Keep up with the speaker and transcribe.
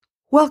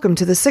Welcome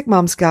to the Sick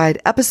Mom's Guide,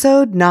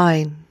 Episode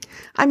 9.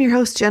 I'm your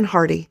host, Jen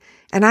Hardy,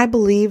 and I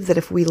believe that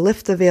if we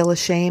lift the veil of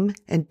shame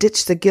and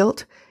ditch the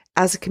guilt,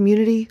 as a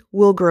community,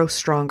 we'll grow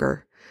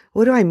stronger.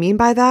 What do I mean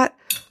by that?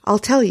 I'll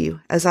tell you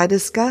as I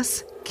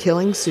discuss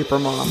killing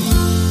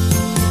Supermom.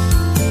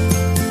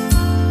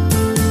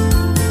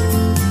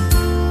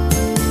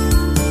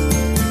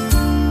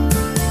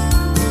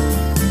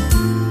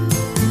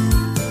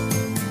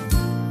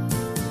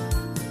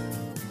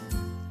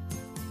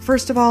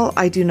 First of all,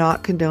 I do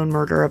not condone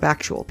murder of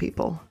actual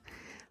people,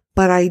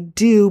 but I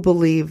do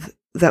believe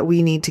that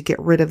we need to get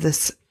rid of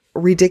this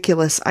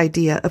ridiculous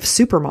idea of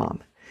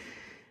supermom.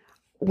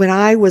 When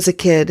I was a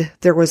kid,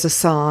 there was a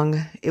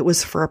song. It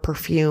was for a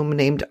perfume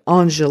named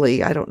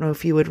Anjali. I don't know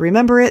if you would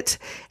remember it.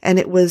 And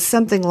it was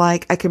something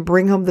like, I can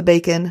bring home the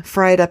bacon,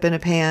 fry it up in a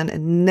pan,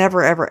 and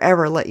never, ever,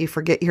 ever let you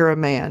forget you're a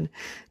man,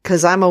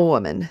 'cause I'm a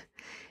woman.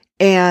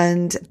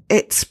 And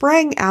it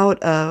sprang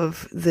out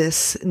of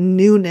this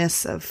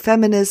newness of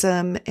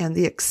feminism and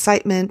the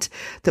excitement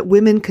that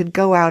women could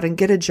go out and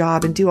get a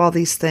job and do all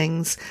these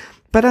things.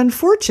 But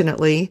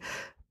unfortunately,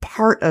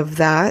 part of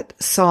that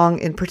song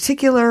in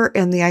particular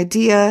and the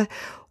idea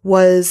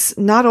was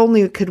not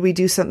only could we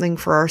do something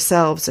for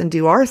ourselves and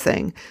do our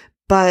thing,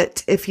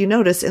 but if you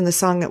notice in the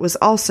song, it was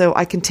also,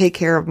 I can take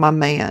care of my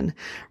man,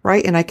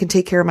 right? And I can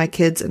take care of my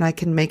kids and I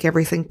can make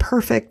everything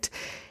perfect.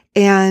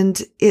 And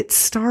it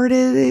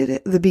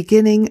started the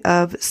beginning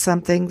of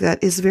something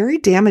that is very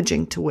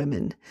damaging to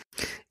women.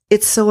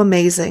 It's so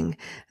amazing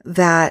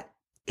that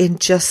in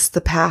just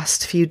the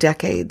past few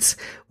decades,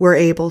 we're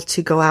able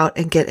to go out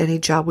and get any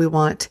job we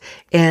want,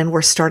 and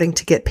we're starting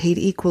to get paid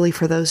equally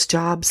for those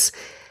jobs.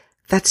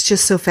 That's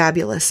just so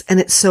fabulous, and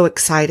it's so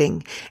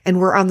exciting. And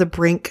we're on the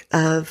brink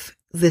of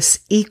this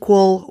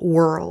equal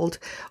world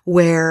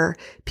where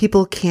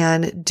people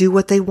can do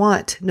what they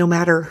want, no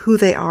matter who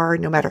they are,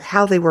 no matter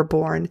how they were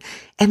born.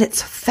 And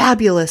it's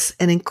fabulous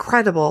and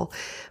incredible.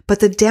 But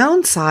the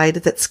downside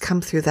that's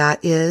come through that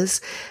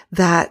is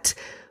that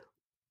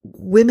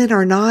women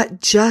are not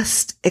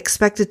just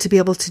expected to be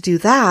able to do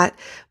that,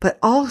 but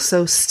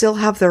also still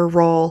have their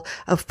role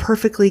of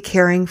perfectly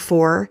caring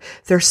for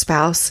their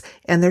spouse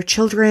and their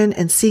children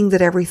and seeing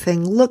that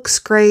everything looks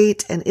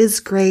great and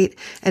is great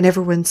and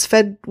everyone's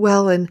fed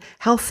well and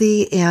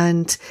healthy.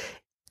 And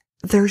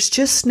there's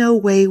just no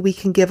way we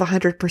can give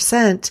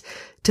 100%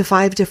 to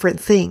 5 different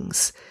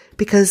things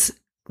because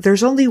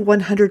there's only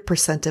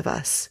 100% of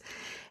us.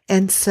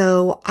 And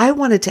so I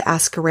wanted to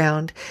ask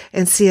around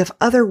and see if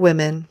other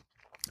women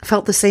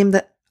felt the same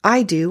that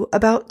I do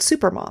about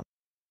supermom.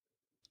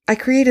 I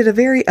created a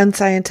very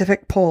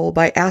unscientific poll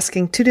by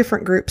asking 2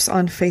 different groups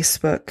on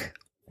Facebook,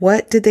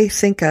 what did they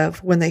think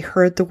of when they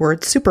heard the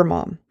word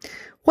supermom?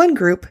 One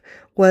group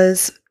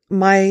was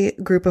my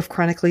group of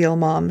chronically ill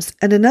moms,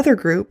 and another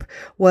group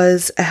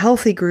was a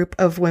healthy group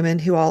of women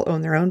who all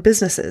own their own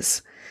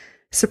businesses.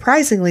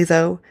 Surprisingly,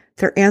 though,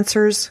 their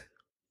answers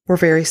were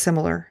very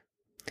similar.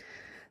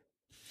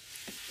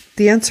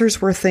 The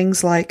answers were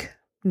things like,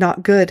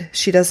 not good,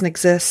 she doesn't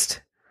exist.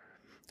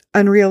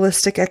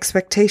 Unrealistic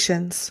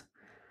expectations.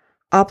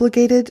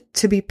 Obligated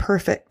to be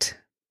perfect.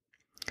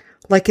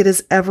 Like it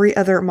is every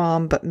other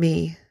mom but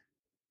me.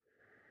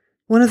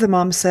 One of the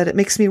moms said, it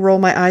makes me roll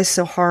my eyes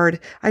so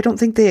hard, I don't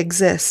think they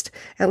exist,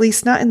 at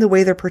least not in the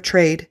way they're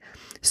portrayed.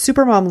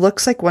 Supermom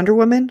looks like Wonder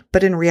Woman,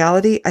 but in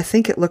reality, I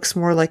think it looks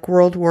more like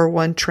World War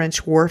I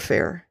trench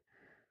warfare.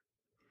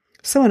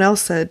 Someone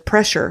else said,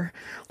 pressure,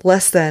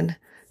 less than,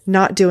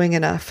 not doing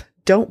enough,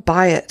 don't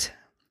buy it.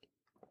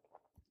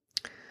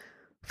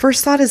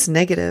 First thought is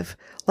negative,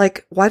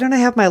 like, why don't I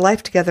have my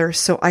life together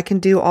so I can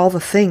do all the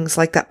things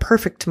like that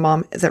perfect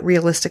mom that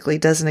realistically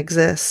doesn't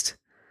exist?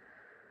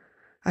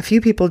 A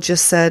few people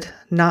just said,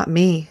 not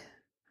me.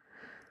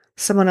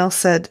 Someone else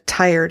said,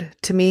 tired.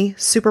 To me,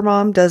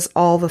 supermom does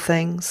all the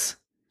things.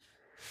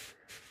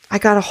 I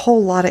got a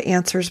whole lot of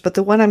answers, but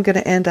the one I'm going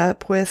to end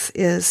up with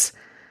is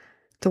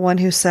the one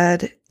who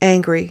said,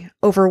 angry,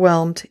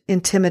 overwhelmed,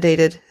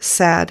 intimidated,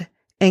 sad,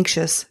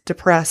 anxious,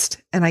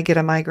 depressed, and I get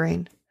a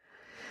migraine.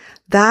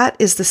 That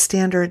is the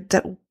standard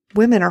that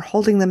women are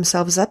holding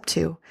themselves up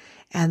to,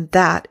 and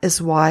that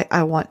is why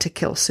I want to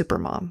kill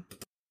supermom.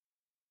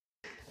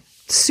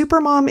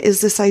 Supermom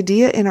is this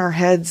idea in our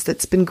heads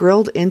that's been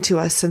drilled into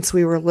us since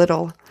we were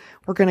little.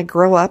 We're going to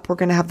grow up, we're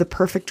going to have the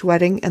perfect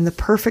wedding and the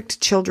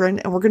perfect children,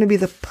 and we're going to be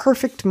the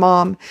perfect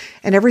mom,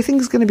 and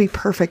everything's going to be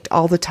perfect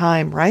all the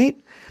time, right?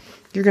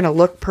 You're going to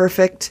look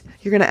perfect,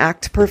 you're going to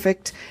act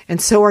perfect, and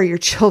so are your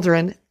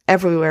children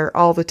everywhere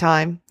all the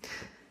time.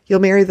 You'll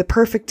marry the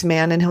perfect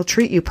man and he'll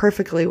treat you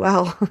perfectly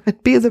well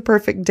and be the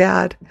perfect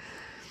dad.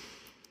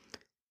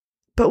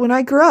 But when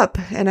I grew up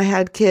and I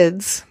had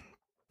kids,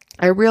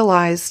 I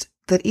realized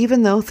that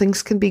even though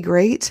things can be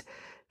great,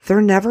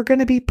 they're never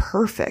going to be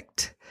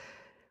perfect.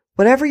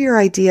 Whatever your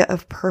idea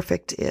of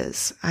perfect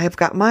is, I've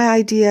got my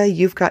idea,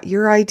 you've got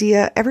your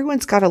idea,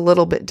 everyone's got a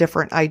little bit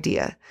different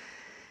idea.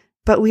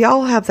 But we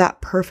all have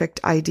that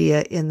perfect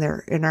idea in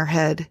our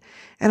head.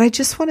 And I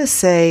just want to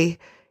say,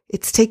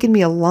 it's taken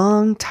me a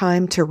long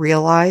time to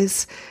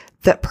realize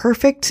that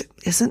perfect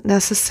isn't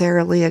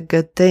necessarily a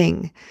good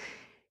thing,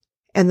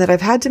 and that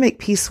I've had to make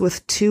peace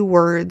with two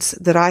words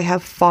that I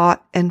have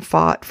fought and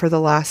fought for the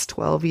last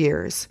 12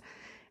 years.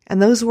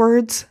 And those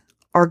words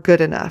are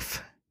good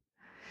enough.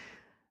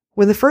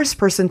 When the first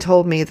person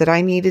told me that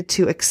I needed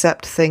to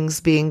accept things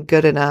being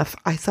good enough,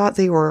 I thought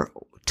they were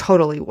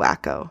totally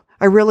wacko.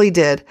 I really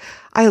did.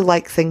 I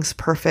like things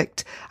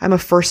perfect. I'm a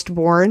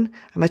firstborn.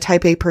 I'm a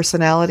type A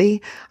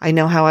personality. I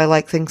know how I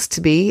like things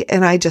to be,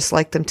 and I just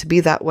like them to be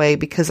that way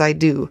because I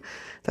do.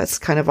 That's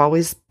kind of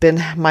always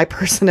been my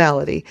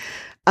personality.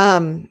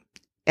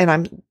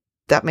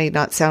 That may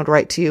not sound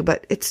right to you,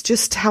 but it's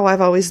just how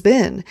I've always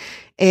been.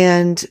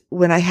 And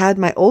when I had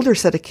my older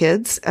set of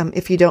kids,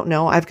 if you don't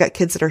know, I've got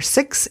kids that are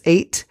 6,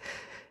 8,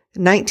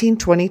 19,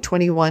 20,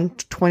 21,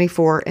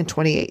 24, and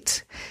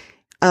 28.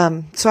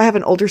 So I have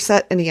an older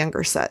set and a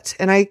younger set,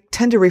 and I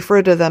tend to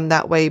refer to them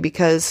that way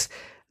because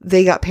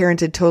they got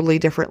parented totally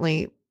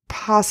differently,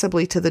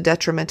 possibly to the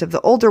detriment of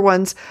the older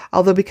ones.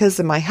 Although because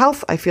of my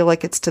health, I feel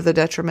like it's to the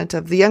detriment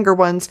of the younger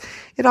ones.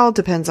 It all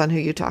depends on who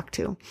you talk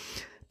to.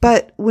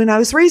 But when I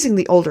was raising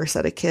the older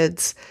set of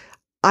kids,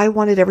 I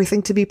wanted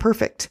everything to be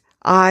perfect.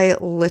 I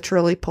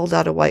literally pulled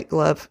out a white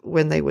glove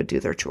when they would do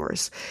their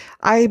chores.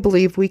 I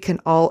believe we can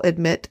all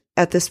admit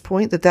at this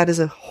point that that is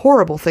a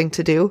horrible thing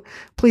to do.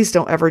 Please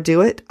don't ever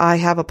do it. I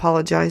have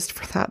apologized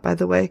for that, by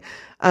the way.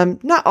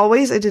 Not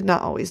always. I did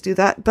not always do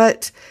that,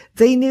 but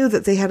they knew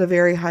that they had a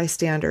very high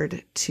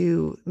standard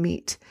to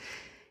meet.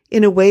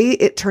 In a way,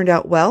 it turned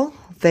out well.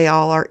 They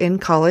all are in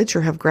college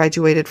or have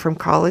graduated from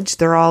college.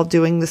 They're all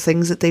doing the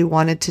things that they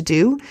wanted to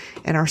do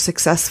and are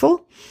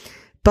successful.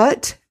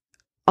 But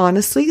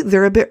honestly,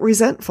 they're a bit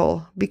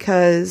resentful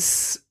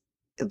because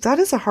that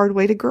is a hard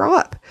way to grow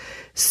up.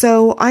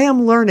 So I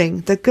am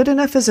learning that good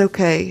enough is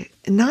okay.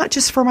 Not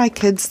just for my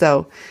kids,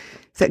 though,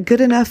 that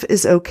good enough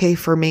is okay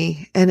for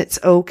me. And it's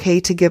okay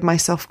to give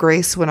myself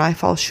grace when I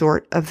fall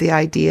short of the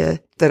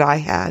idea that I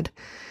had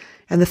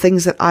and the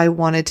things that I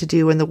wanted to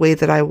do and the way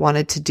that I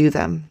wanted to do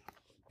them.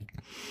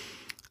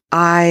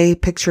 I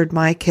pictured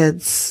my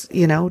kids,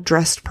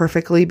 dressed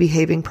perfectly,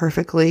 behaving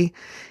perfectly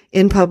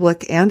in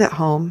public and at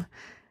home.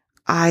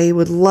 I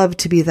would love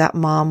to be that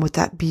mom with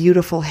that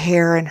beautiful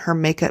hair and her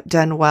makeup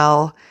done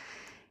well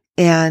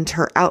and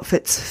her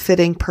outfits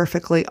fitting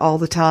perfectly all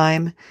the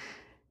time.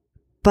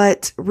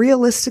 But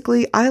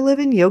realistically, I live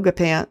in yoga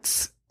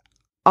pants.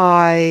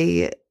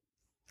 I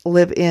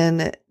live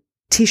in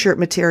t-shirt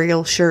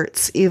material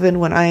shirts, even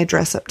when I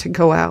dress up to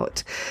go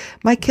out.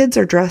 My kids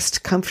are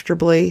dressed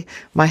comfortably.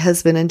 My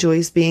husband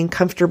enjoys being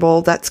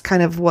comfortable. That's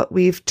kind of what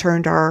we've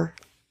turned our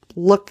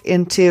look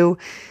into.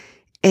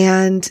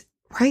 And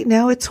right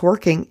now it's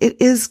working.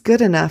 It is good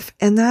enough,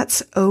 and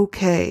that's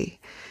okay.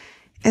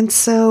 And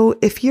so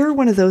if you're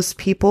one of those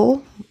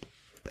people,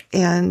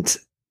 and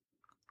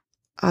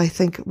I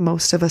think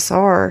most of us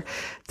are,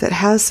 that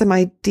has some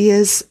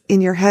ideas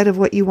in your head of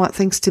what you want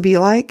things to be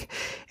like,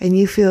 and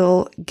you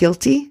feel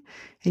guilty,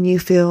 and you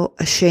feel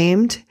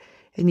ashamed,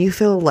 and you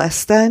feel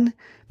less than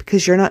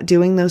because you're not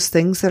doing those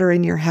things that are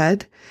in your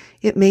head,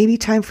 it may be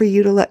time for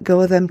you to let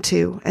go of them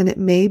too. And it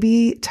may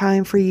be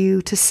time for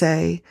you to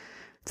say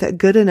that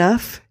good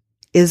enough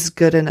is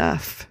good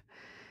enough.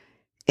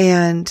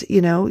 And,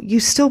 you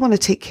still want to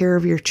take care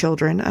of your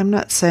children. I'm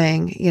not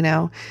saying,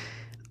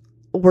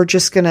 we're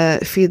just going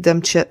to feed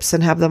them chips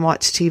and have them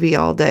watch TV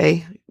all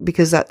day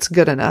because that's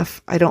good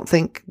enough. I don't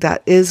think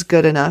that is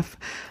good enough.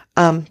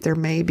 There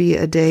may be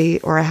a day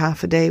or a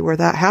half a day where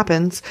that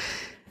happens.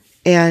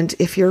 And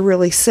if you're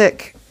really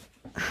sick,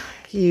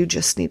 you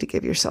just need to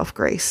give yourself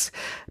grace.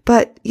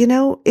 But,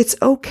 it's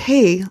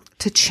okay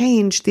to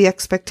change the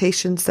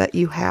expectations that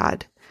you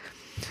had.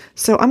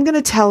 So I'm going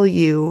to tell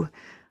you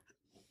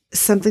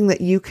something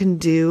that you can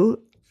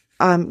do.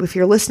 If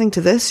you're listening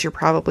to this, you're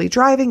probably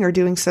driving or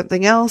doing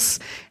something else.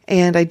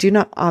 And I do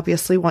not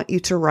obviously want you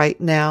to write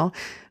now,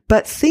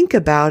 but think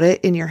about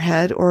it in your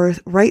head or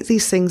write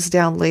these things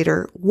down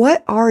later.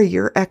 What are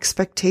your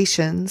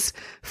expectations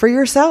for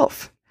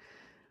yourself?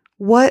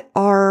 What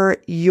are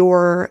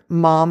your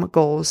mom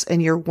goals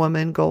and your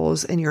woman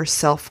goals and your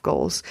self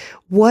goals?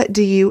 What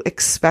do you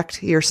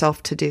expect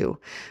yourself to do?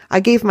 I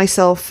gave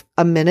myself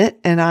a minute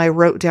and I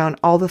wrote down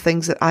all the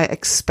things that I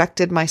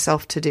expected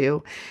myself to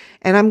do.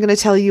 And I'm going to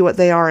tell you what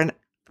they are, and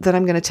then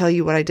I'm going to tell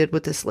you what I did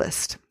with this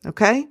list.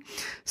 Okay.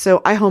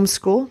 So I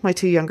homeschool my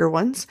two younger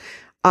ones.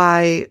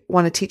 I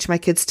want to teach my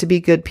kids to be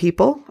good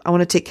people. I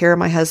want to take care of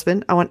my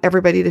husband. I want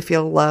everybody to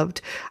feel loved.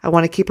 I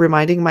want to keep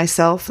reminding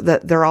myself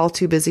that they're all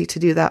too busy to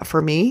do that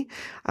for me.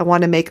 I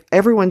want to make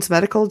everyone's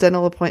medical,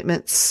 dental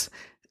appointments.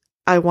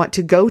 I want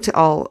to go to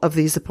all of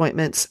these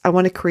appointments. I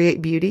want to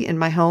create beauty in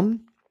my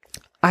home.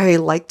 I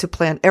like to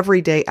plan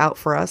every day out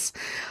for us.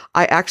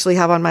 I actually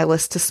have on my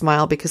list to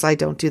smile because I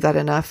don't do that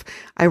enough.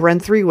 I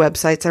run 3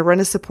 websites. I run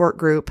a support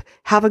group,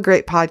 have a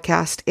great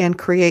podcast, and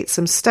create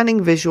some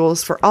stunning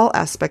visuals for all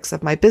aspects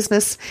of my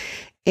business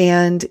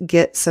and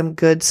get some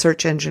good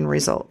search engine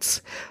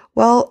results.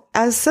 Well,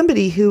 as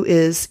somebody who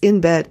is in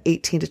bed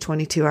 18 to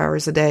 22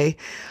 hours a day,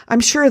 I'm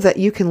sure that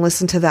you can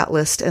listen to that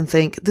list and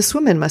think, this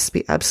woman must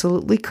be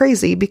absolutely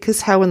crazy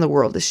because how in the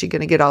world is she going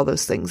to get all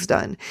those things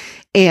done?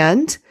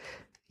 And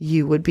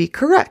you would be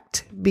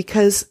correct,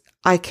 because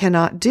I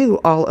cannot do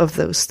all of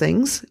those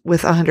things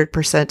with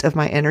 100% of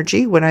my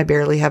energy when I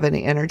barely have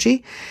any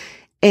energy.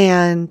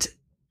 And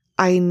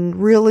I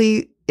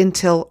really,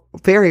 until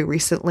very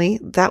recently,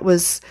 that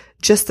was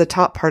just the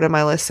top part of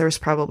my list. There was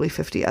probably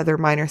 50 other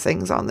minor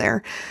things on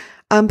there.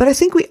 But I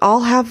think we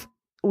all have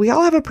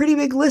a pretty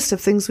big list of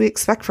things we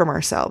expect from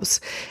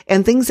ourselves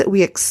and things that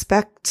we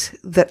expect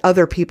that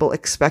other people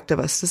expect of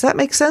us. Does that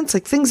make sense?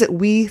 Like things that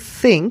we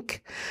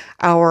think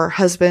our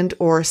husband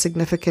or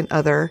significant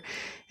other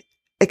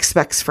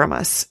expects from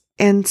us.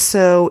 And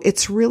so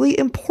it's really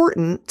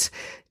important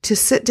to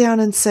sit down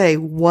and say,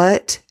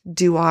 what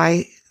do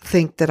I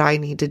think that I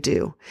need to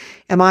do?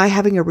 Am I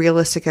having a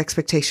realistic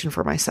expectation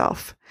for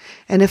myself?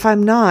 And if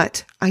I'm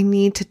not, I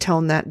need to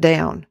tone that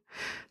down.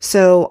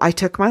 So I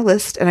took my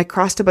list and I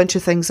crossed a bunch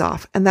of things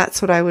off. And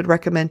that's what I would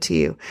recommend to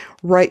you.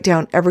 Write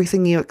down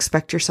everything you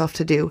expect yourself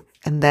to do.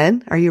 And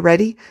then, are you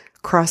ready?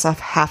 Cross off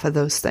half of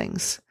those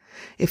things.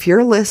 If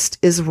your list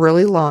is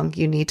really long,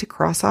 you need to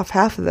cross off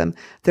half of them.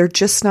 They're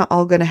just not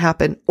all going to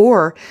happen,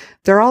 or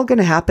they're all going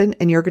to happen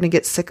and you're going to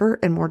get sicker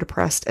and more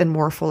depressed and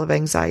more full of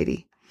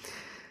anxiety.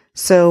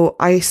 So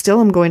I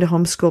still am going to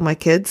homeschool my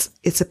kids.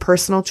 It's a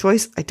personal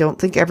choice. I don't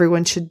think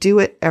everyone should do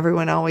it.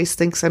 Everyone always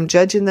thinks I'm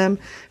judging them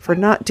for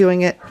not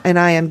doing it, and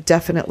I am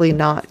definitely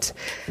not.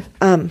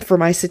 For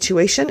my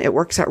situation, it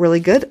works out really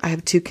good. I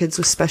have 2 kids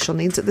with special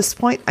needs at this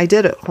point. I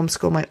did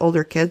homeschool my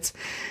older kids,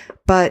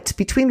 but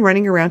between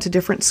running around to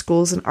different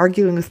schools and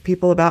arguing with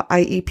people about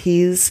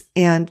IEPs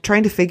and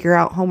trying to figure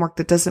out homework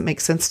that doesn't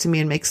make sense to me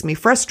and makes me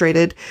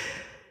frustrated,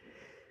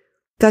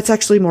 that's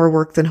actually more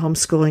work than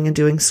homeschooling and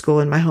doing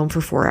school in my home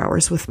for 4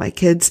 hours with my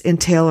kids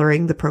and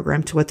tailoring the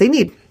program to what they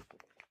need.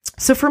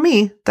 So for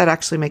me, that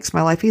actually makes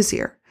my life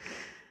easier.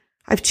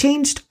 I've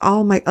changed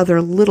all my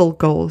other little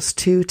goals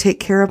to take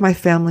care of my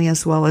family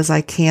as well as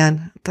I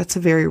can. That's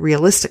a very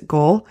realistic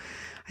goal.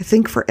 I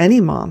think for any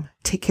mom,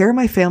 take care of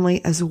my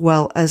family as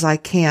well as I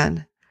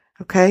can.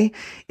 Okay.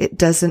 It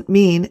doesn't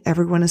mean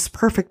everyone is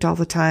perfect all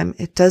the time.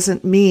 It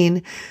doesn't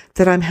mean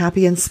that I'm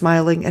happy and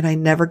smiling and I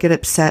never get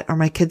upset or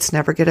my kids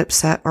never get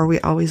upset or we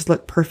always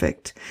look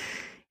perfect.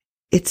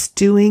 It's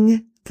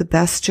doing the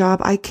best job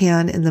I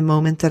can in the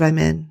moment that I'm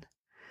in.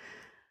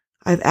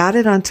 I've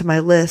added onto my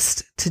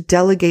list to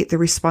delegate the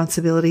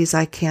responsibilities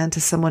I can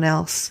to someone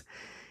else.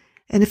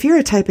 And if you're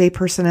a type A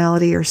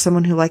personality or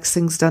someone who likes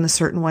things done a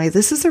certain way,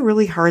 this is a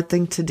really hard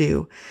thing to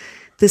do.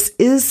 This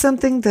is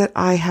something that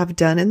I have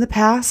done in the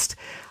past.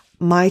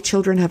 My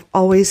children have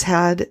always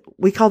had,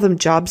 we call them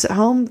jobs at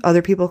home.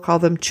 Other people call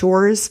them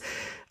chores.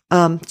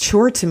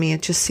 Chore to me,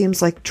 it just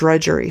seems like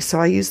drudgery. So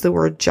I use the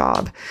word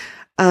job.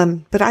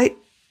 But I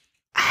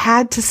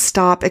had to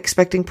stop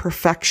expecting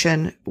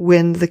perfection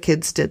when the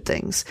kids did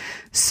things.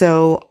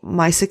 So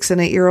my 6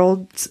 and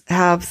 8-year-olds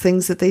have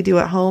things that they do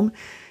at home.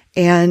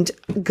 And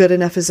good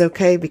enough is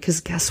okay, because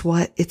guess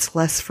what? It's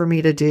less for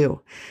me to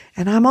do.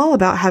 And I'm all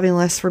about having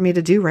less for me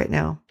to do right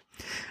now.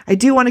 I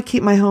do want to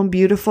keep my home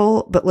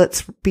beautiful, but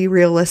let's be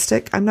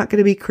realistic. I'm not going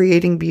to be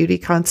creating beauty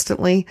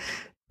constantly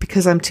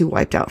because I'm too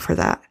wiped out for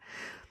that.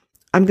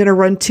 I'm going to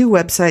run 2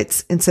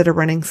 websites instead of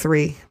running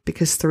 3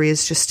 because 3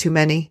 is just too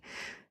many.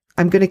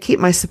 I'm going to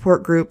keep my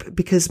support group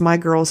because my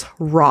girls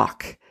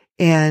rock.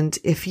 And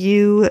if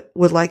you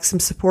would like some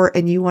support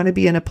and you want to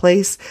be in a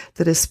place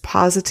that is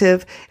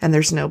positive and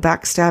there's no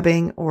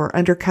backstabbing or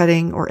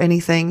undercutting or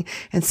anything,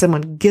 and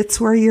someone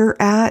gets where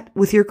you're at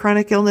with your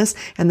chronic illness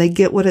and they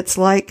get what it's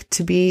like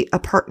to be a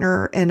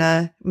partner and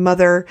a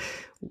mother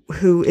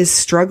who is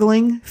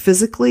struggling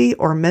physically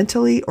or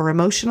mentally or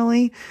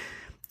emotionally,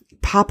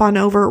 pop on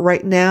over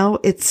right now.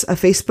 It's a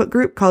Facebook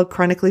group called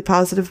Chronically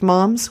Positive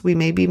Moms. We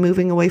may be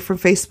moving away from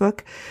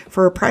Facebook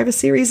for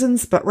privacy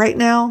reasons, but right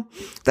now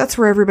that's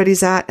where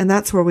everybody's at and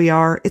that's where we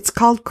are. It's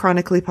called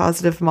Chronically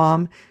Positive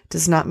Mom.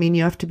 Does not mean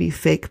you have to be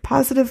fake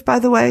positive, by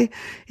the way.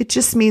 It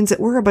just means that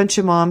we're a bunch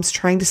of moms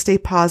trying to stay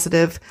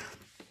positive,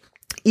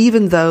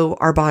 even though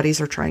our bodies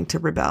are trying to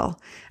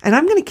rebel. And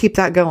I'm going to keep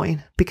that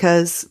going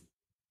because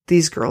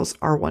these girls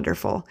are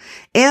wonderful.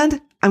 And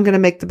I'm going to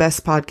make the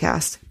best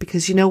podcast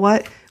because you know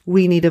what?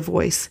 We need a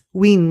voice.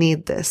 We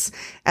need this.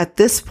 At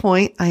this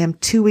point, I am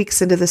 2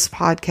 weeks into this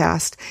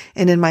podcast.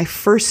 And in my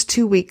first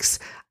 2 weeks,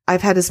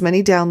 I've had as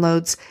many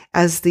downloads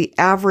as the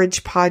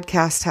average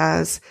podcast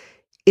has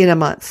in a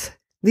month.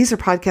 These are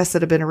podcasts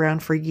that have been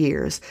around for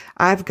years.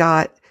 I've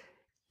got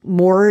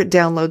more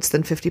downloads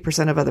than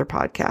 50% of other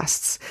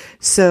podcasts.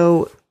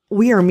 So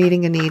we are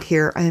meeting a need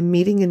here. I am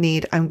meeting a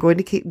need. I'm going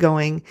to keep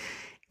going.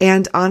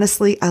 And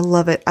honestly, I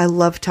love it. I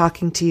love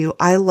talking to you.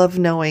 I love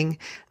knowing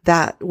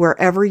that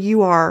wherever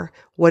you are,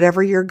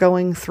 whatever you're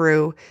going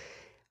through,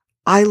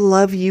 I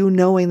love you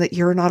knowing that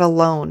you're not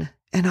alone.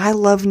 And I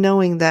love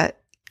knowing that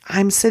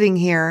I'm sitting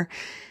here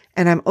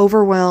and I'm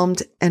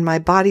overwhelmed and my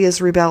body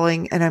is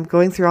rebelling and I'm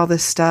going through all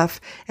this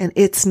stuff. And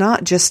it's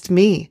not just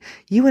me.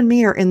 You and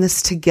me are in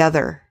this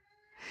together.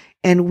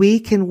 And we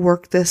can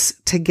work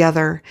this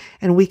together,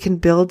 and we can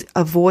build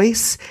a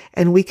voice,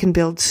 and we can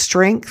build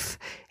strength,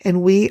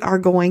 and we are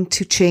going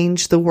to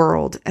change the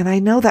world. And I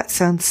know that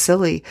sounds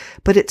silly,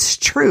 but it's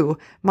true.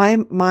 My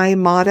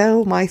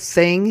motto, my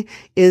thing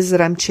is that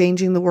I'm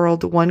changing the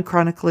world one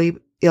chronically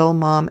ill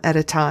mom at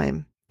a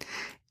time.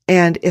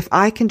 And if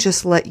I can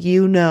just let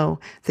you know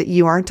that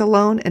you aren't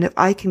alone, and if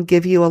I can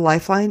give you a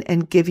lifeline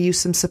and give you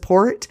some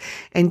support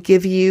and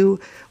give you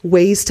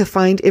ways to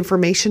find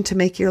information to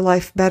make your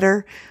life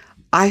better,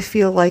 I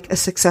feel like a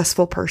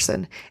successful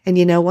person. And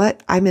you know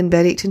what? I'm in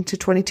bed 18 to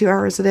 22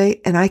 hours a day,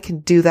 and I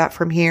can do that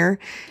from here.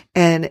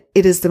 And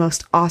it is the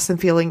most awesome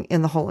feeling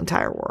in the whole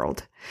entire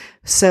world.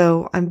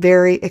 So I'm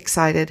very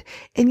excited.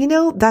 And you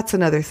know, that's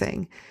another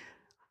thing.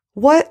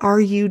 What are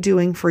you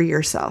doing for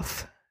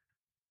yourself?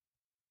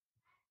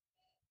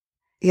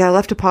 Yeah, I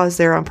left a pause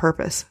there on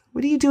purpose.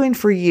 What are you doing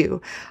for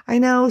you? I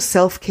know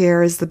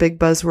self-care is the big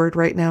buzzword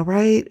right now,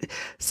 right?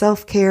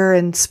 Self-care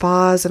and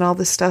spas and all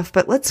this stuff.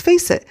 But let's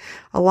face it,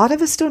 a lot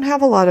of us don't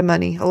have a lot of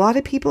money. A lot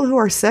of people who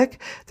are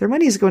sick, their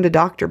money is going to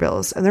doctor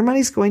bills, and their money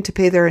is going to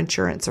pay their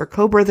insurance or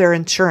COBRA their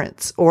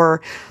insurance,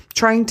 or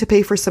trying to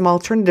pay for some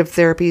alternative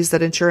therapies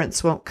that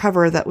insurance won't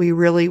cover that we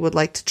really would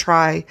like to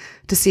try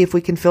to see if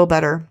we can feel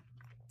better.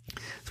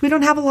 So we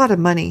don't have a lot of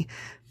money.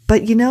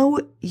 But you know,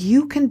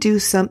 you can do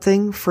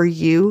something for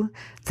you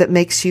that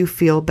makes you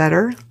feel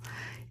better.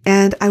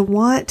 And I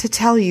want to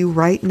tell you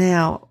right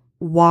now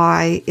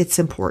why it's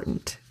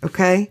important,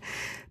 okay?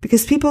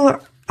 Because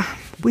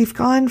we've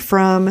gone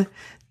from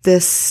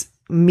this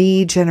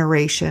me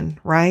generation,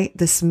 right?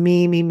 This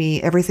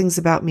me, everything's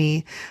about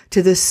me,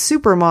 to this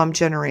super mom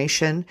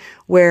generation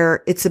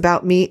where it's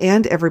about me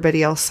and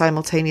everybody else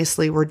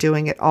simultaneously. We're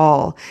doing it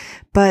all.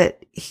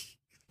 But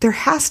there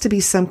has to be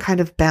some kind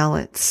of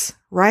balance,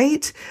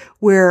 right?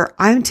 Where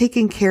I'm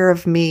taking care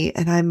of me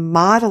and I'm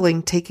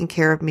modeling taking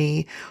care of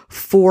me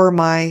for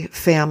my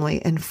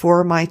family and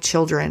for my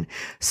children.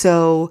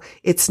 So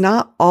it's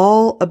not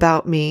all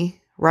about me,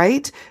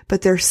 right?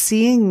 But they're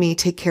seeing me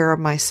take care of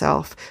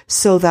myself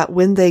so that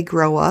when they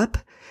grow up,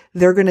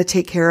 they're going to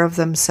take care of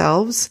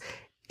themselves,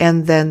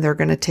 and then they're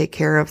going to take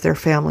care of their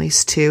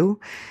families too.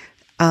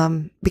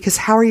 Because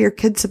how are your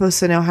kids supposed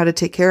to know how to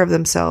take care of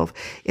themselves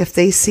if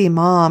they see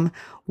mom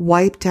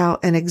wiped out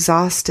and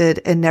exhausted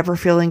and never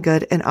feeling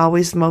good and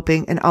always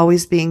moping and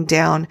always being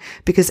down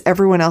because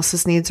everyone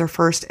else's needs are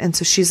first, and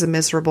so she's a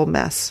miserable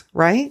mess,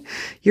 right?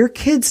 Your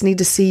kids need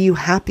to see you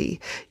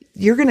happy.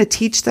 You're going to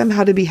teach them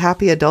how to be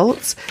happy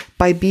adults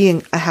by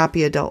being a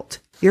happy adult.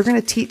 You're going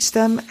to teach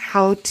them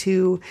how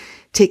to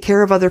take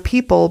care of other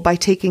people by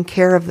taking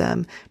care of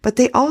them. But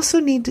they also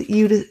need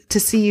you to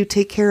see you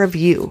take care of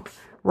you,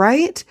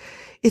 right?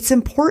 It's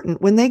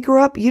important. When they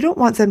grow up, you don't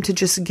want them to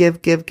just give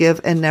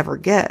and never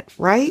get,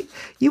 right?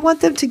 You want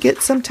them to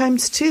get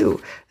sometimes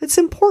too. It's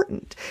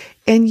important.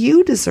 And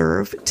you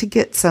deserve to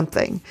get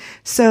something.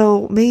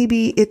 So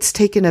maybe it's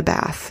taking a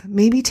bath.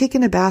 Maybe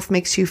taking a bath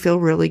makes you feel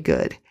really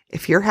good.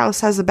 If your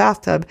house has a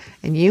bathtub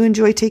and you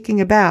enjoy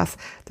taking a bath,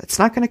 that's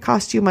not going to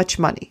cost you much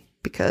money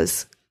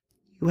because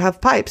you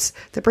have pipes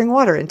that bring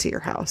water into your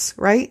house,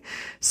 right?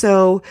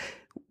 So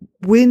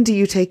when do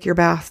you take your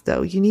bath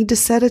though? You need to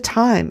set a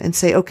time and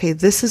say, okay,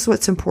 this is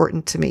what's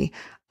important to me.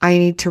 I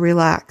need to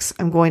relax.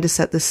 I'm going to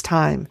set this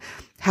time.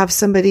 Have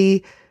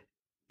somebody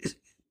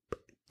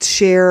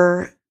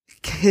share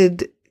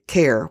kid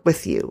care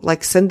with you,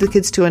 like send the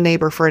kids to a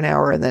neighbor for an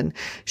hour and then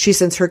she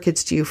sends her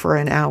kids to you for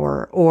an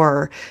hour,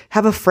 or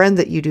have a friend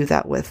that you do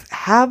that with.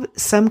 Have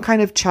some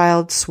kind of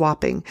child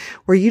swapping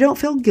where you don't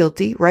feel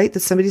guilty, right? That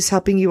somebody's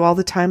helping you all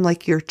the time,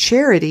 like your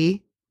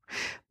charity,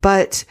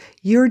 but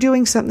you're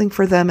doing something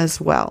for them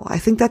as well. I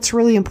think that's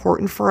really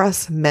important for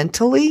us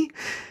mentally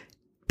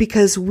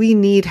because we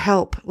need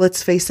help.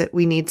 Let's face it,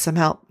 we need some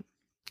help,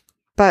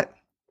 but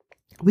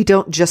we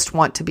don't just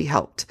want to be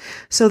helped.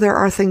 So there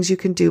are things you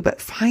can do, but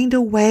find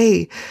a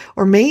way.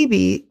 Or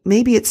maybe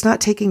it's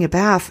not taking a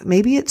bath.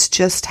 Maybe it's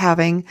just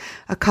having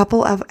a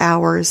couple of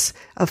hours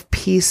of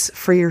peace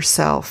for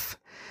yourself.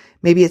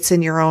 Maybe it's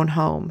in your own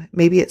home.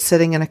 Maybe it's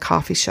sitting in a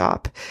coffee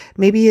shop.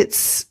 Maybe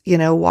it's,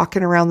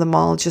 walking around the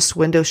mall, just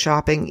window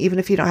shopping, even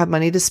if you don't have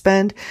money to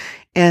spend,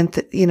 and,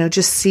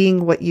 just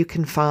seeing what you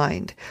can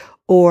find.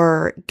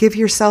 Or give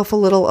yourself a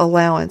little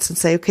allowance and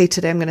say, okay,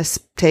 today I'm going to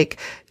take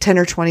 $10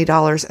 or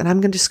 $20 and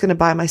I'm just going to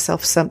buy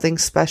myself something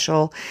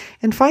special,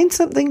 and find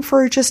something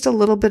for just a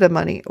little bit of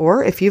money.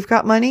 Or if you've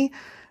got money,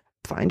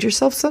 find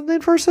yourself something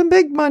for some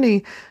big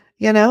money,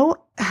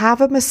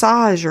 have a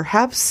massage or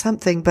have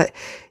something, but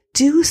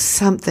do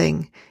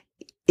something.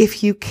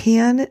 If you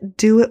can,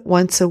 do it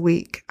once a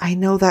week. I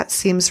know that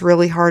seems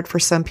really hard for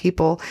some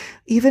people,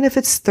 even if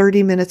it's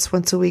 30 minutes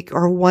once a week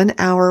or 1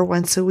 hour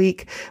once a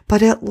week,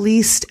 but at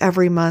least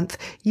every month.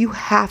 You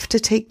have to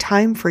take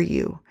time for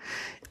you.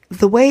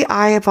 The way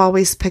I have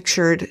always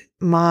pictured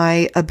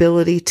my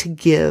ability to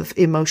give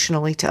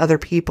emotionally to other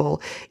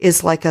people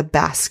is like a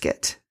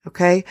basket.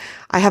 Okay.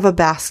 I have a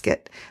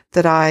basket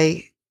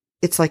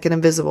it's like an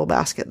invisible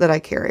basket that I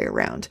carry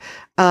around.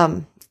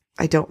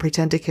 I don't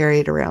pretend to carry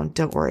it around.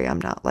 Don't worry.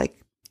 I'm not like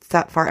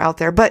that far out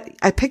there, but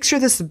I picture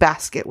this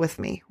basket with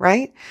me,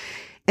 right?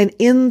 And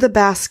in the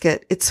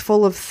basket, it's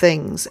full of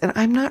things. And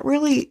I'm not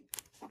really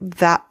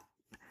that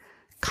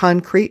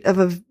concrete of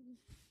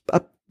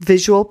a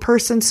visual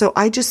person. So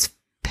I just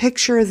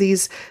picture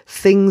these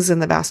things in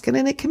the basket,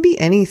 and it can be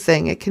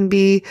anything. It can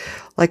be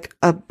like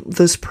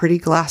those pretty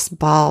glass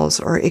balls,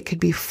 or it could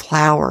be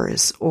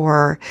flowers,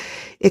 or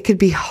it could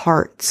be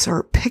hearts,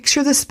 or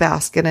picture this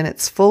basket and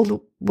it's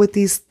full with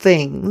these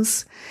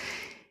things.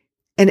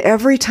 And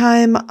every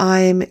time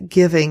I'm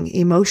giving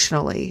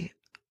emotionally,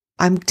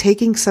 I'm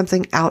taking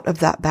something out of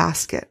that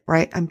basket,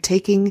 right? I'm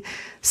taking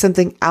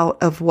something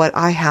out of what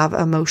I have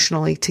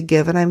emotionally to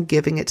give, and I'm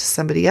giving it to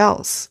somebody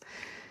else.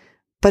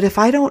 But if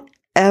I don't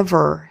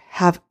ever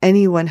have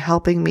anyone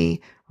helping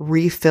me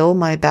refill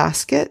my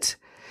basket,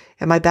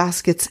 and my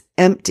basket's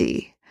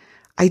empty,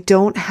 I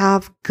don't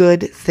have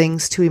good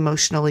things to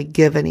emotionally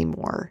give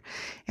anymore.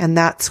 And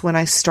that's when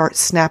I start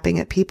snapping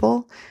at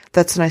people.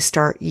 That's when I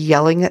start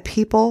yelling at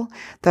people.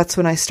 That's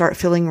when I start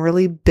feeling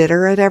really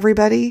bitter at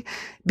everybody,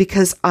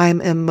 because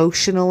I'm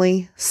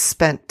emotionally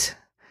spent.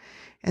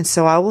 And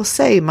so I will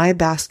say my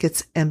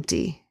basket's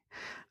empty.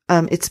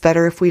 It's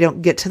better if we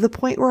don't get to the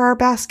point where our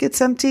basket's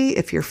empty.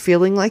 If you're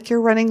feeling like you're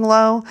running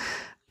low,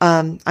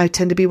 I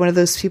tend to be one of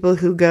those people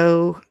who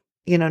go,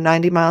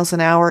 90 miles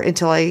an hour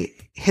until I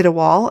hit a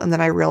wall. And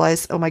then I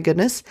realize, oh my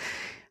goodness,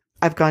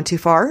 I've gone too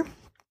far.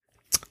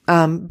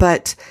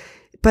 But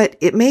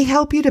it may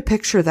help you to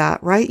picture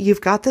that, right?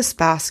 You've got this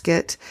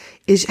basket.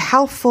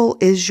 How full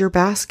is your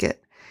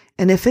basket?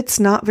 And if it's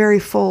not very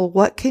full,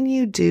 what can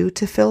you do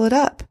to fill it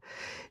up?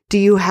 Do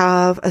you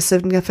have a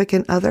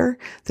significant other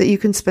that you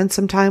can spend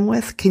some time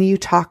with? Can you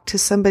talk to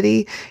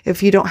somebody?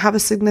 If you don't have a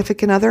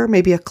significant other,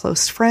 maybe a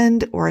close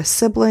friend or a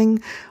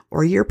sibling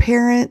or your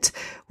parent,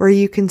 where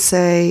you can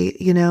say,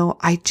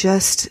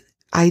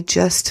 I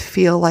just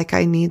feel like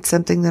I need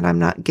something that I'm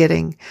not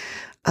getting.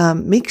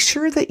 Make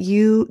sure that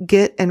you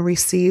get and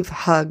receive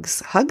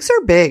hugs. Hugs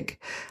are big.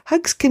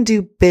 Hugs can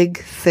do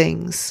big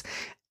things.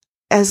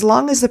 As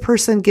long as the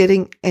person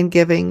getting and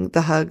giving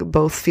the hug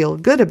both feel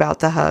good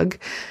about the hug,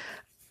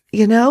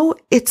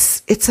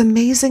 it's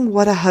amazing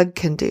what a hug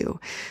can do.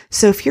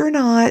 So if you're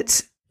not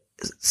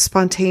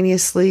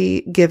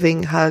spontaneously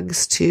giving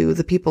hugs to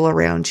the people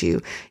around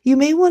you, you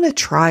may want to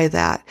try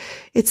that.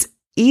 It's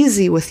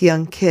easy with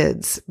young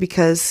kids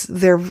because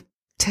they're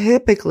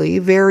typically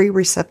very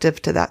receptive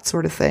to that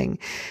sort of thing.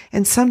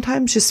 And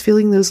sometimes just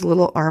feeling those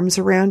little arms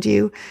around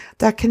you,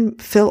 that can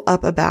fill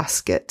up a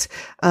basket.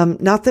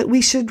 Not that we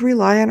should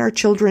rely on our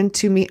children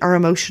to meet our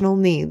emotional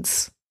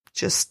needs.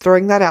 Just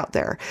throwing that out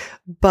there.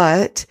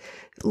 But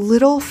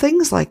little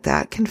things like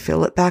that can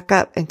fill it back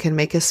up and can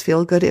make us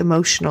feel good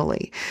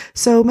emotionally.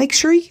 So make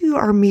sure you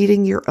are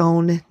meeting your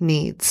own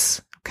needs.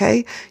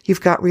 Okay.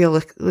 You've got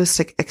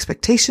realistic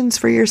expectations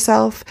for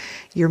yourself.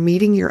 You're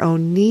meeting your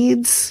own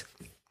needs.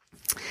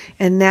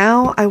 And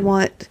now I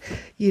want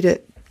you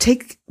to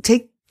take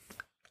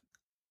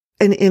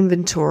an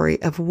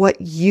inventory of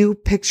what you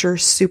picture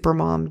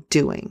Supermom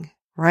doing,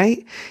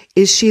 right?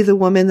 Is she the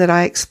woman that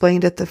I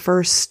explained at the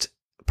first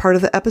part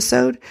of the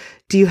episode?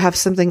 Do you have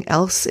something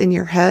else in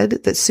your head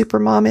that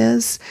Supermom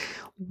is?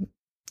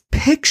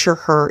 Picture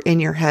her in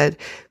your head.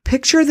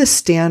 Picture the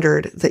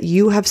standard that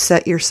you have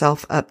set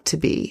yourself up to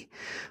be.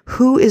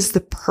 Who is the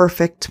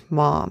perfect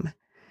mom?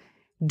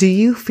 Do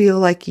you feel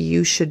like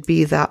you should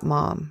be that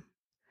mom?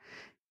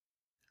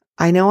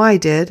 I know I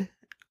did.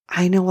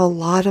 I know a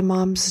lot of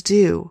moms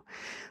do.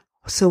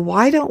 So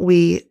why don't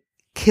we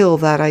kill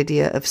that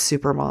idea of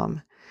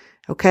Supermom?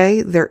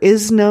 Okay, there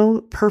is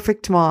no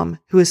perfect mom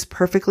who is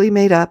perfectly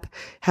made up,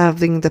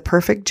 having the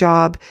perfect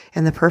job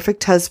and the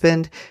perfect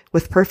husband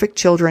with perfect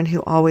children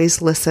who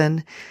always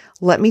listen.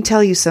 Let me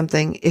tell you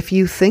something. If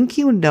you think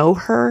you know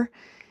her,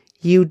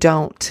 you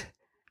don't.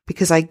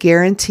 Because I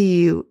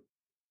guarantee you,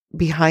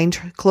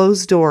 behind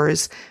closed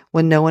doors,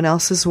 when no one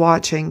else is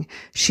watching,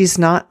 she's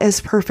not as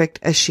perfect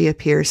as she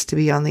appears to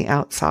be on the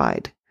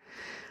outside.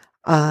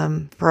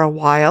 For a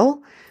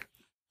while,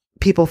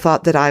 people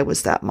thought that I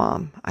was that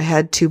mom. I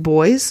had 2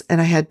 boys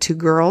and I had 2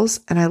 girls,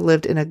 and I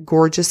lived in a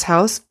gorgeous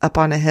house up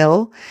on a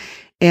hill,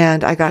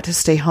 and I got to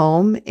stay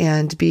home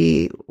and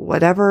be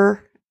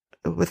whatever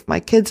with my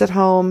kids at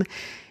home.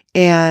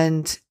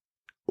 And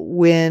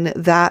when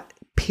that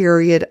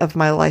period of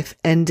my life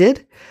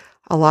ended,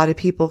 a lot of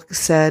people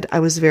said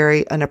I was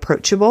very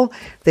unapproachable.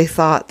 They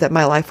thought that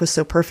my life was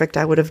so perfect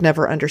I would have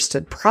never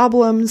understood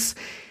problems.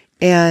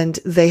 And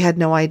they had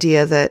no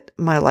idea that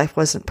my life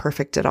wasn't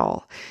perfect at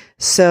all.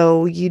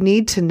 So you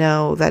need to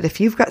know that if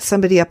you've got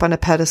somebody up on a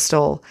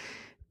pedestal,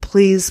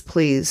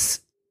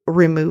 please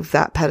remove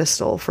that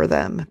pedestal for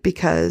them,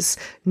 because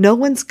no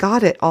one's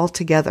got it all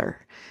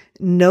together.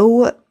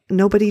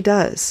 Nobody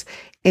does.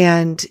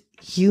 And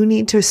you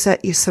need to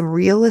set you some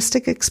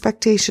realistic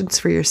expectations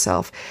for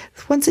yourself,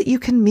 ones that you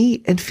can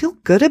meet and feel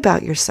good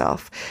about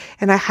yourself.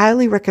 And I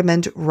highly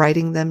recommend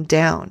writing them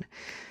down.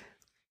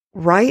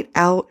 Write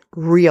out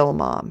real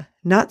mom,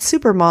 not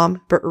super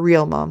mom, but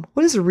real mom.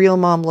 What does real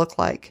mom look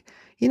like?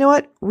 You know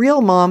what?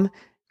 Real mom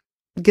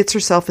gets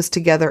herself as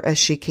together as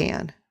she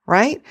can,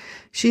 right?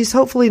 She's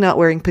hopefully not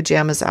wearing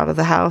pajamas out of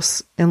the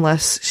house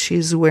unless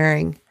she's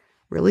wearing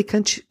really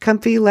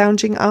comfy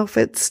lounging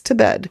outfits to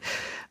bed.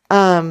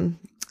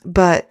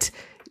 But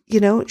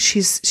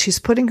she's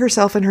putting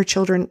herself and her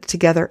children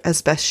together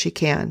as best she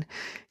can.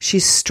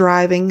 She's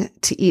striving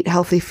to eat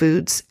healthy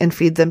foods and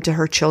feed them to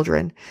her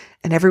children.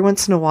 And every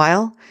once in a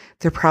while,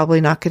 they're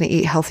probably not going to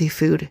eat healthy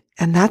food.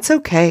 And that's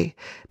okay,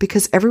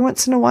 because every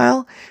once in a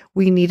while,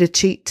 we need a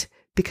cheat,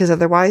 because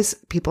otherwise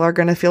people are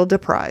going to feel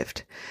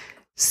deprived.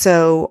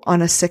 So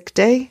on a sick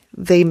day,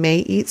 they may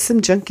eat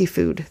some junky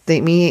food. They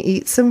may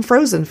eat some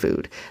frozen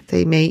food.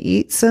 They may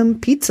eat some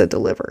pizza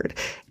delivered.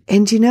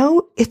 And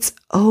it's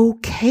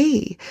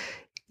okay.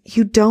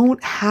 You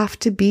don't have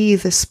to be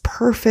this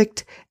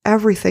perfect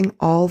everything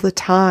all the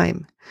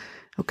time.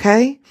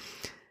 Okay?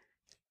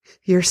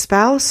 Your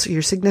spouse,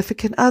 your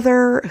significant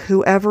other,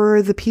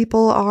 whoever the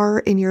people are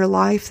in your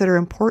life that are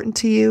important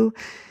to you,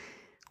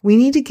 we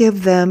need to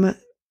give them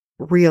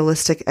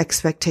realistic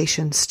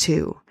expectations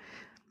too.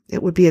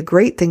 It would be a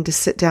great thing to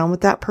sit down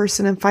with that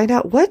person and find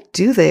out, what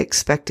do they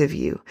expect of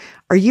you?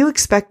 Are you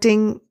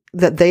expecting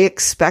that they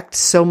expect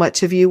so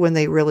much of you when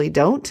they really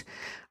don't?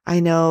 I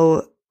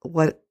know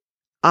what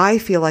I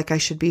feel like I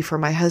should be for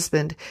my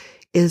husband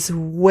is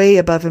way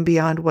above and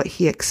beyond what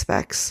he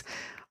expects.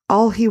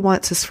 All he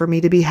wants is for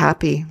me to be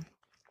happy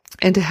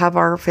and to have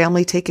our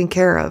family taken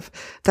care of.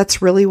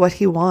 That's really what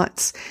he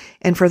wants.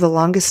 And for the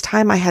longest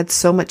time, I had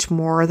so much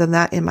more than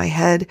that in my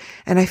head,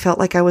 and I felt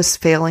like I was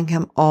failing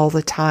him all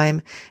the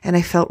time, and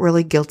I felt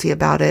really guilty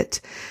about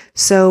it.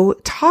 So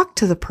talk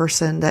to the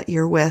person that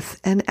you're with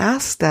and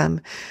ask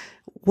them,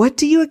 what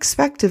do you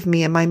expect of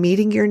me? Am I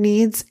meeting your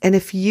needs? And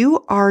if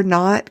you are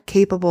not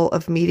capable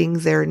of meeting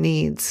their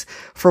needs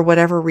for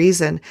whatever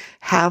reason,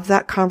 have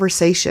that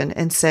conversation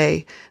and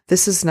say,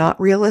 this is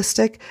not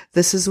realistic.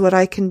 This is what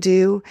I can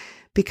do,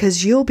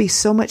 because you'll be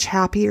so much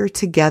happier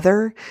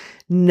together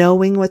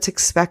knowing what's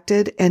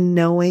expected and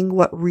knowing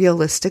what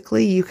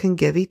realistically you can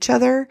give each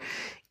other.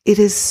 It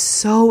is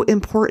so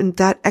important.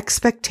 That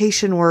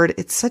expectation word,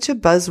 it's such a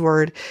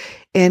buzzword,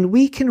 and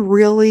we can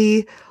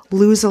really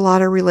lose a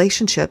lot of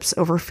relationships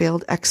over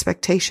failed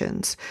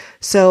expectations.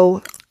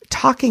 So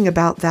talking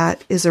about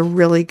that is a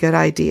really good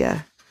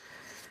idea.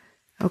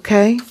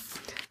 Okay?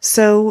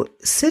 So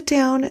sit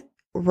down,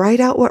 write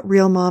out what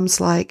real mom's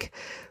like,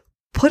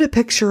 put a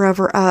picture of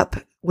her up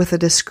with a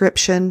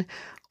description,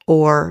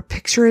 or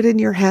picture it in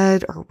your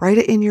head, or write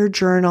it in your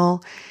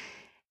journal.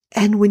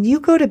 And when you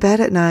go to bed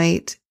at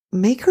night,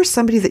 make her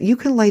somebody that you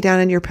can lay down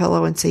in your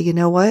pillow and say, you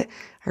know what?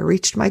 I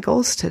reached my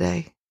goals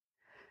today.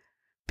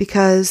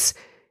 Because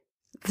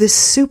this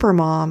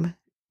supermom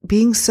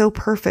being so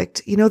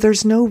perfect,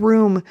 there's no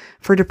room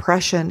for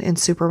depression in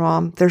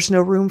supermom. There's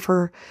no room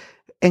for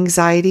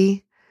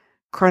anxiety,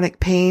 chronic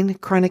pain,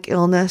 chronic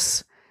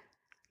illness.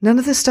 None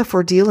of the stuff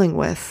we're dealing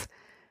with.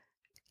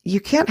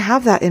 You can't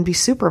have that and be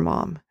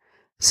supermom.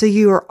 So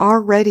you are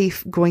already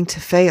going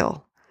to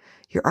fail.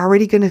 You're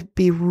already going to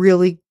be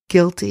really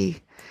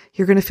guilty.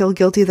 You're going to feel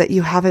guilty that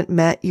you haven't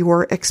met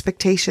your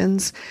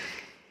expectations.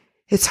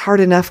 It's hard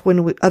enough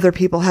when other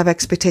people have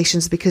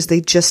expectations because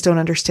they just don't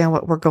understand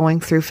what we're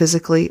going through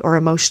physically or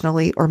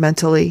emotionally or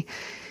mentally.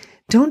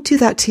 Don't do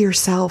that to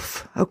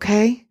yourself,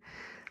 okay?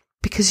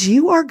 Because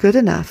you are good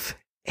enough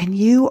and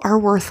you are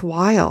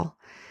worthwhile.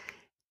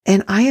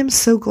 And I am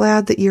so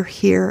glad that you're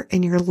here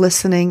and you're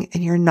listening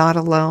and you're not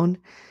alone.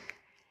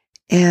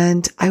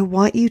 And I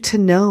want you to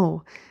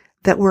know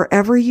that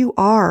wherever you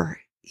are,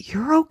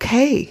 you're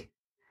okay.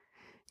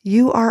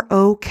 You are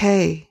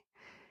okay.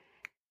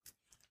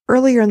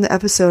 Earlier in the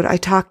episode, I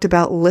talked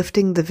about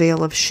lifting the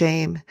veil of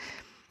shame.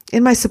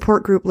 In my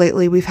support group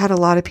lately, we've had a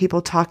lot of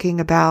people talking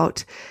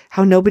about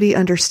how nobody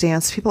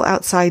understands. People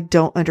outside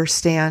don't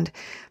understand.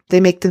 They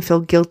make them feel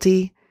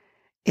guilty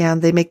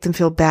and they make them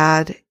feel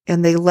bad,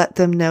 and they let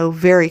them know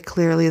very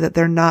clearly that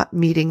they're not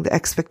meeting the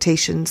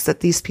expectations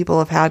that these people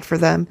have had for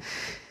them,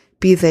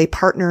 be they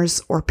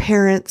partners or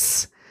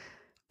parents,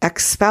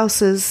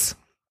 ex-spouses.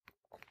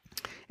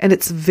 And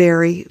it's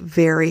very,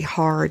 very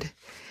hard.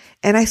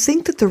 And I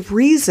think that the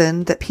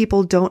reason that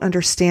people don't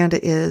understand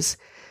it is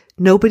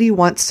nobody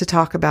wants to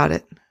talk about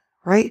it,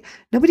 right?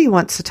 Nobody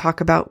wants to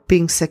talk about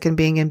being sick and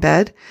being in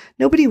bed.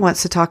 Nobody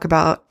wants to talk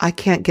about, I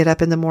can't get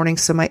up in the morning,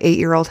 so my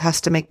 8-year-old has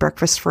to make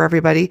breakfast for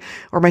everybody,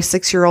 or my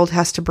 6-year-old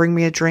has to bring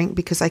me a drink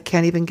because I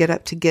can't even get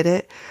up to get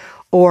it.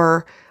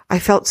 Or I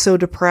felt so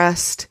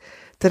depressed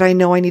that I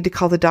know I need to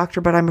call the doctor,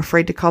 but I'm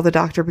afraid to call the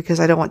doctor because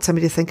I don't want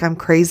somebody to think I'm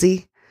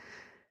crazy.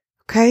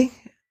 Okay?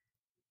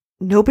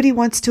 Nobody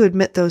wants to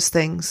admit those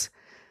things.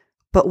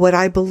 But what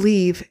I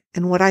believe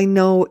and what I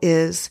know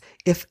is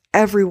if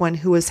everyone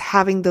who is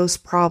having those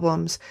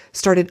problems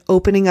started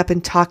opening up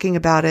and talking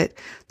about it,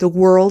 the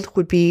world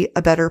would be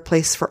a better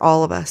place for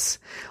all of us.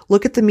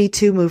 Look at the Me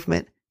Too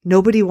movement.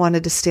 Nobody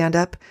wanted to stand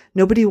up.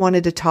 Nobody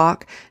wanted to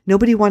talk.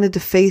 Nobody wanted to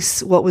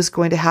face what was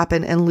going to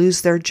happen and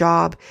lose their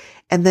job.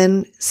 And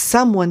then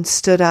someone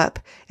stood up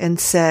and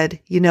said,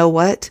 you know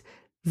what?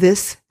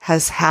 This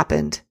has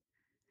happened.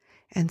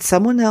 And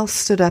someone else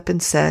stood up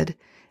and said,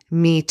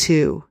 me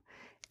too.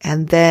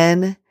 And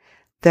then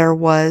there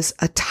was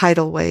a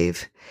tidal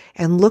wave.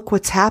 And look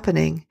what's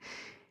happening.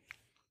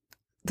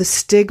 The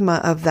stigma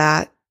of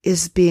that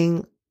is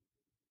being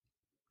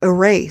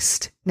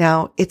erased.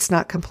 Now, it's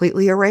not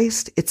completely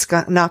erased. It's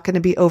not going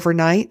to be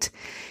overnight.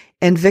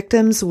 And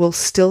victims will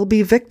still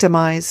be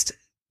victimized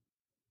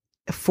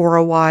for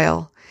a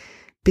while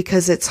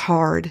because it's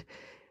hard.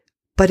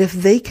 But if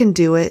they can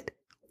do it,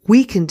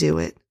 we can do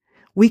it.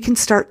 We can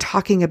start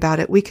talking about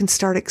it. We can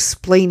start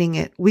explaining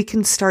it. We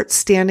can start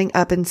standing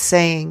up and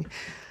saying,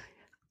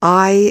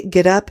 I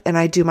get up and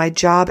I do my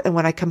job. And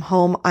when I come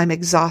home, I'm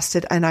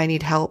exhausted and I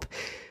need help.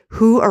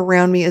 Who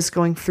around me is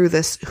going through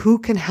this? Who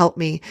can help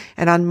me?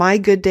 And on my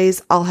good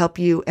days, I'll help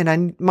you. And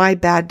on my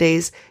bad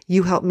days,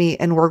 you help me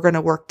and we're going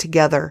to work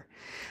together.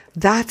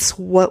 That's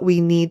what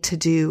we need to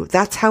do.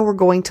 That's how we're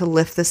going to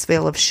lift this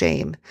veil of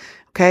shame.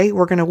 Okay.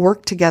 We're going to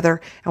work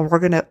together and we're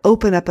going to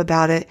open up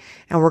about it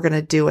and we're going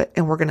to do it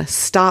and we're going to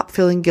stop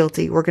feeling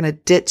guilty. We're going to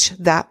ditch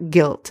that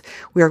guilt.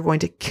 We are going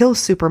to kill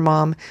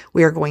Supermom.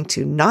 We are going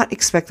to not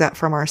expect that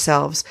from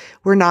ourselves.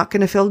 We're not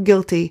going to feel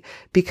guilty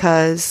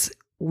because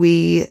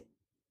we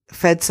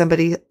fed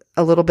somebody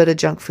a little bit of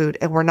junk food,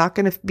 and we're not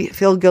going to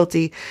feel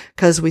guilty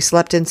because we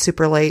slept in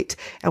super late,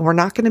 and we're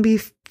not going to be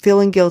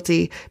feeling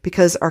guilty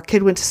because our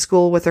kid went to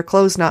school with their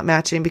clothes not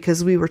matching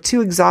because we were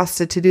too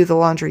exhausted to do the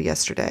laundry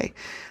yesterday.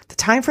 The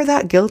time for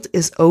that guilt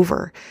is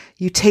over.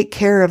 You take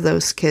care of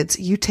those kids.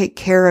 You take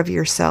care of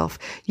yourself.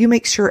 You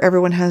make sure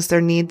everyone has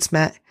their needs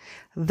met.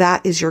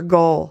 That is your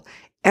goal.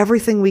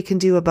 Everything we can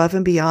do above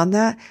and beyond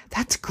that,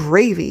 that's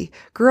gravy.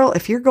 Girl,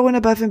 if you're going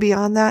above and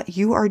beyond that,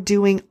 you are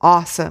doing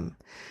awesome.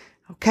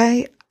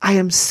 Okay? I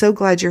am so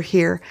glad you're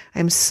here. I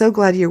am so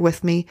glad you're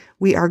with me.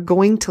 We are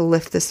going to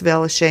lift this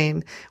veil of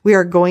shame. We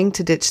are going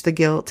to ditch the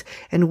guilt,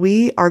 and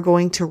we are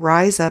going to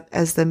rise up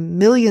as the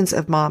millions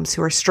of moms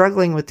who are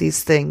struggling with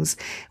these things.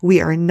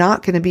 We are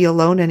not going to be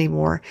alone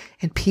anymore,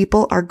 and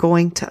people are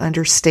going to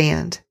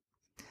understand.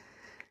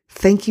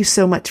 Thank you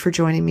so much for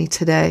joining me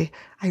today.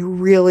 I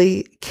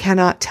really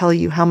cannot tell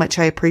you how much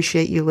I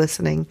appreciate you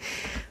listening.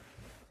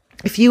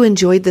 If you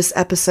enjoyed this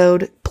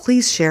episode,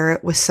 please share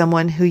it with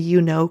someone who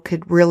you know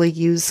could really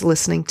use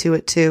listening to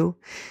it too.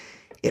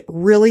 It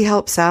really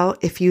helps out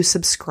if you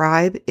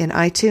subscribe in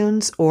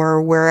iTunes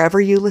or wherever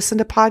you listen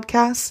to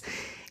podcasts.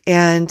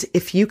 And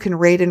if you can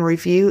rate and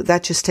review,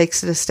 that just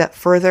takes it a step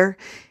further,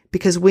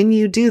 because when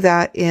you do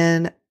that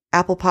in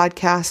Apple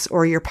Podcasts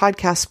or your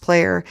podcast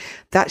player,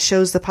 that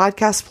shows the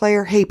podcast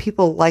player, hey,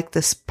 people like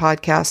this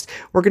podcast.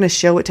 We're going to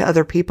show it to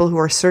other people who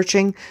are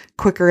searching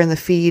quicker in the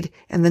feed.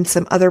 And then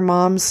some other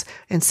moms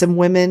and some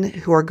women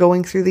who are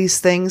going through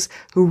these things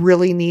who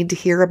really need to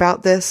hear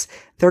about this,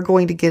 they're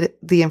going to get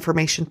the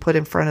information put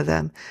in front of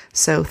them.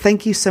 So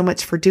thank you so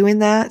much for doing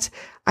that.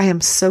 I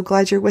am so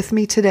glad you're with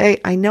me today.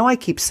 I know I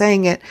keep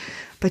saying it,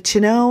 but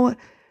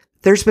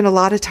there's been a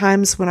lot of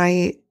times when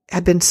I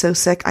had been so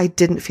sick, I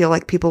didn't feel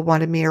like people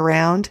wanted me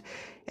around,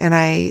 and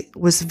I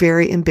was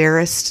very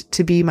embarrassed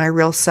to be my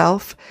real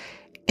self.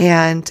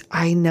 And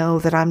I know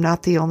that I'm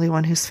not the only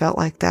one who's felt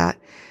like that.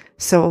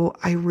 So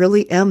I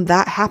really am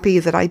that happy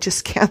that I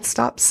just can't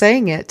stop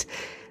saying it.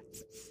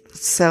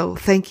 So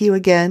thank you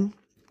again.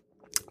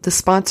 The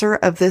sponsor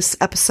of this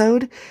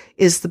episode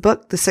is the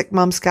book, The Sick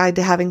Mom's Guide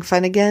to Having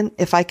Fun Again.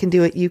 If I can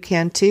do it, you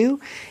can too.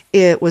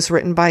 It was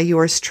written by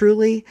yours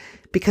truly,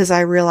 because I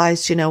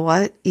realized, you know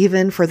what,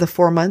 even for the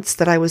 4 months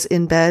that I was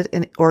in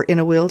bed or in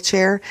a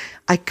wheelchair,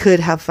 I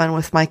could have fun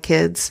with my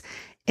kids,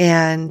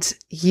 and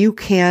you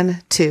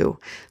can too.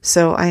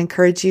 So I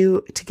encourage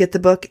you to get the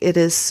book. It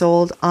is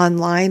sold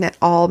online at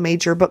all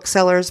major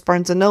booksellers,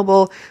 Barnes &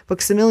 Noble,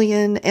 Books A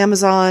Million,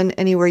 Amazon,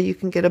 anywhere you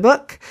can get a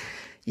book.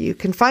 You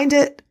can find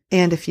it.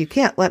 And if you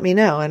can't, let me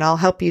know and I'll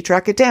help you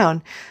track it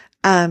down.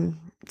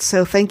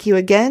 So thank you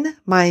again.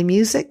 My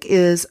music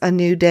is A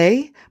New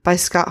Day by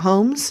Scott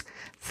Holmes.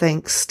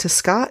 Thanks to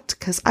Scott,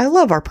 because I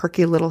love our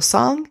perky little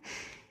song.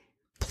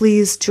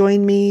 Please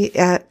join me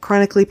at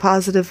Chronically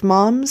Positive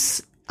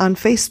Moms on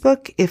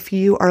Facebook if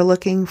you are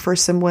looking for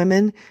some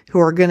women who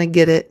are going to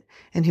get it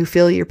and who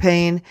feel your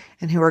pain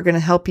and who are going to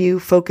help you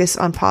focus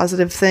on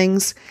positive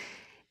things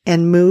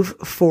and move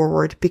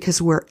forward,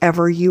 because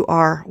wherever you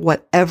are,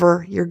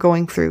 whatever you're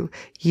going through,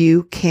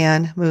 you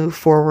can move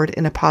forward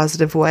in a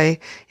positive way.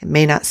 It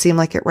may not seem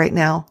like it right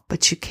now,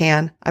 but you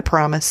can, I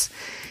promise.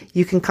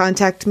 You can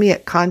contact me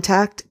at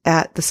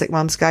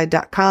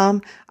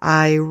contact@thesickmomsguide.com.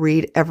 I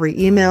read every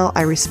email.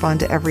 I respond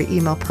to every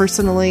email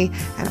personally,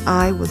 and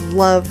I would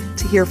love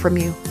to hear from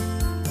you.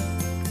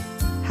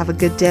 Have a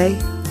good day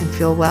and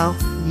feel well.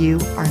 You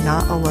are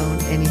not alone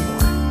anymore.